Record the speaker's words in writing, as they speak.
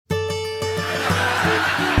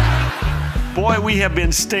Boy, we have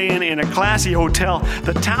been staying in a classy hotel.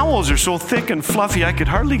 The towels are so thick and fluffy, I could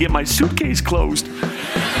hardly get my suitcase closed.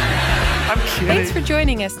 I'm kidding. Thanks for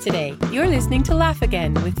joining us today. You're listening to Laugh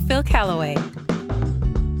Again with Phil Callaway.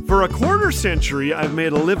 For a quarter century, I've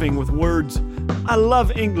made a living with words. I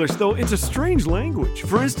love English, though it's a strange language.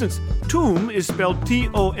 For instance, tomb is spelled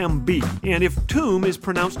T-O-M-B, and if tomb is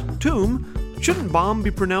pronounced tomb, shouldn't bomb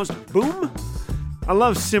be pronounced boom? I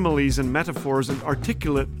love similes and metaphors and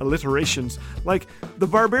articulate alliterations, like the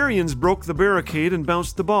barbarians broke the barricade and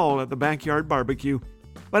bounced the ball at the backyard barbecue.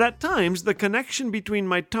 But at times, the connection between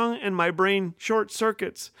my tongue and my brain short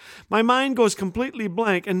circuits. My mind goes completely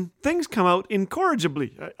blank, and things come out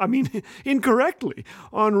incorrigibly, incorrectly,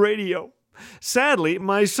 on radio. Sadly,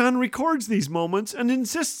 my son records these moments and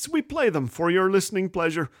insists we play them for your listening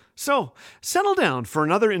pleasure. So, settle down for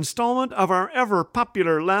another installment of our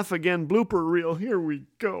ever-popular Laugh Again blooper reel. Here we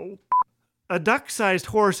go. A duck-sized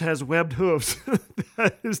horse has webbed hooves.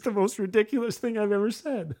 That is the most ridiculous thing I've ever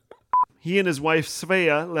said. He and his wife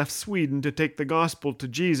Svea left Sweden to take the gospel to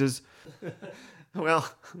Jesus.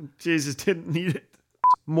 Well, Jesus didn't need it.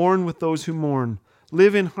 Mourn with those who mourn.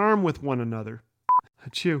 Live in harm with one another.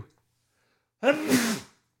 Achoo. Bless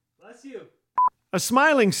you. A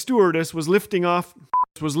smiling stewardess was lifting off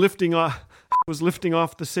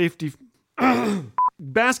the safety.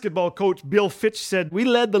 Basketball coach Bill Fitch said, "We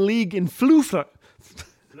led the league in flufla."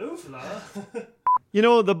 Flufla? You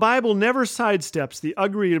know, the Bible never sidesteps the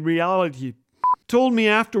ugly reality. Told me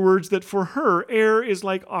afterwards that for her, air is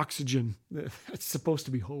like oxygen. That's supposed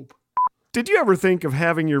to be hope. Did you ever think of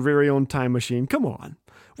having your very own time machine? Come on.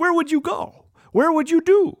 Where would you go? Where would you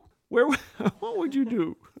do? What would you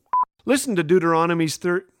do? Listen to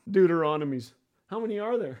Deuteronomies. How many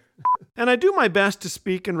are there? And I do my best to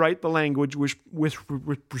speak and write the language with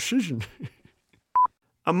precision.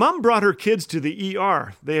 A mom brought her kids to the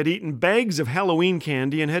ER. They had eaten bags of Halloween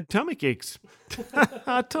candy and had tummy aches.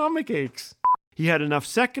 Tummy aches. He had enough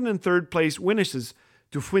second and third place winners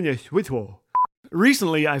to finish with her.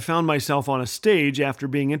 Recently, I found myself on a stage after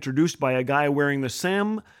being introduced by a guy wearing the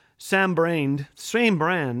same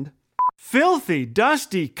brand. Filthy,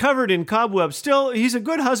 dusty, covered in cobwebs. Still, he's a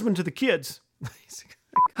good husband to the kids.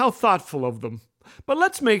 How thoughtful of them. But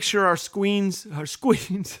let's make sure our squeens.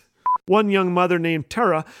 One young mother named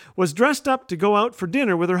Tara was dressed up to go out for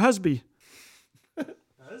dinner with her husband.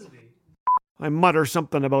 I mutter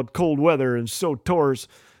something about cold weather and sore toes.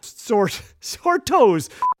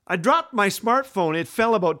 I dropped my smartphone. It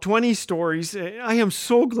fell about 20 stories. I am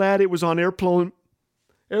so glad it was on airplane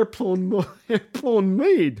mode.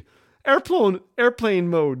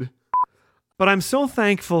 But I'm so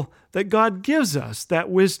thankful that God gives us that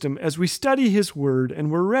wisdom as we study His Word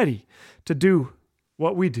and we're ready to do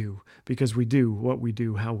what we do because we do what we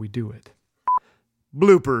do, how we do it.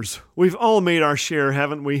 Bloopers. We've all made our share,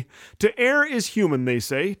 haven't we? To err is human, they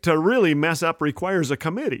say. To really mess up requires a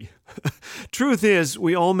committee. Truth is,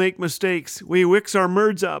 we all make mistakes. We wicks our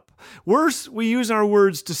words up. Worse, we use our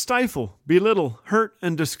words to stifle, belittle, hurt,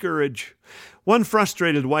 and discourage. One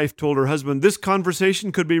frustrated wife told her husband, "This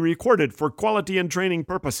conversation could be recorded for quality and training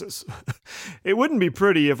purposes." It wouldn't be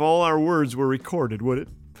pretty if all our words were recorded, would it?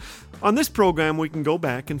 On this program, we can go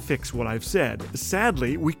back and fix what I've said.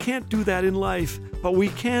 Sadly, we can't do that in life, but we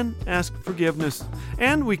can ask forgiveness.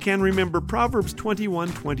 And we can remember Proverbs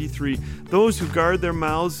 21:23, "Those who guard their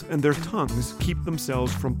mouths and their tongues keep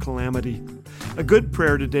themselves from calamity." A good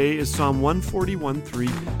prayer today is Psalm 141:3,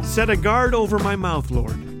 "Set a guard over my mouth,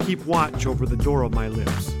 Lord. Keep watch over the door of my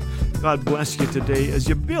lips." God bless you today as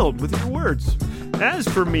you build with your words. As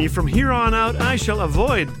for me, from here on out, I shall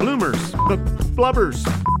avoid bloopers.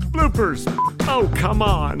 Oh, come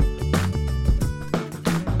on.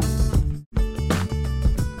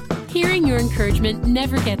 Hearing your encouragement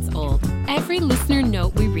never gets old. Every listener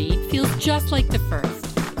note we read feels just like the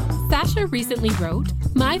first. Sasha recently wrote,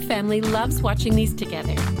 "My family loves watching these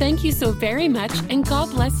together. Thank you so very much, and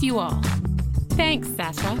God bless you all." Thanks,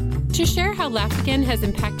 Sasha. To share how Laugh Again has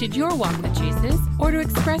impacted your walk with Jesus, or to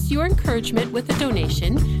express your encouragement with a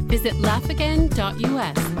donation, visit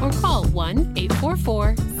laughagain.us or call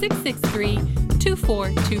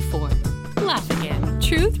 1-844-663-2424. Laugh Again.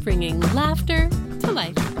 Truth bringing laughter to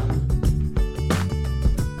life.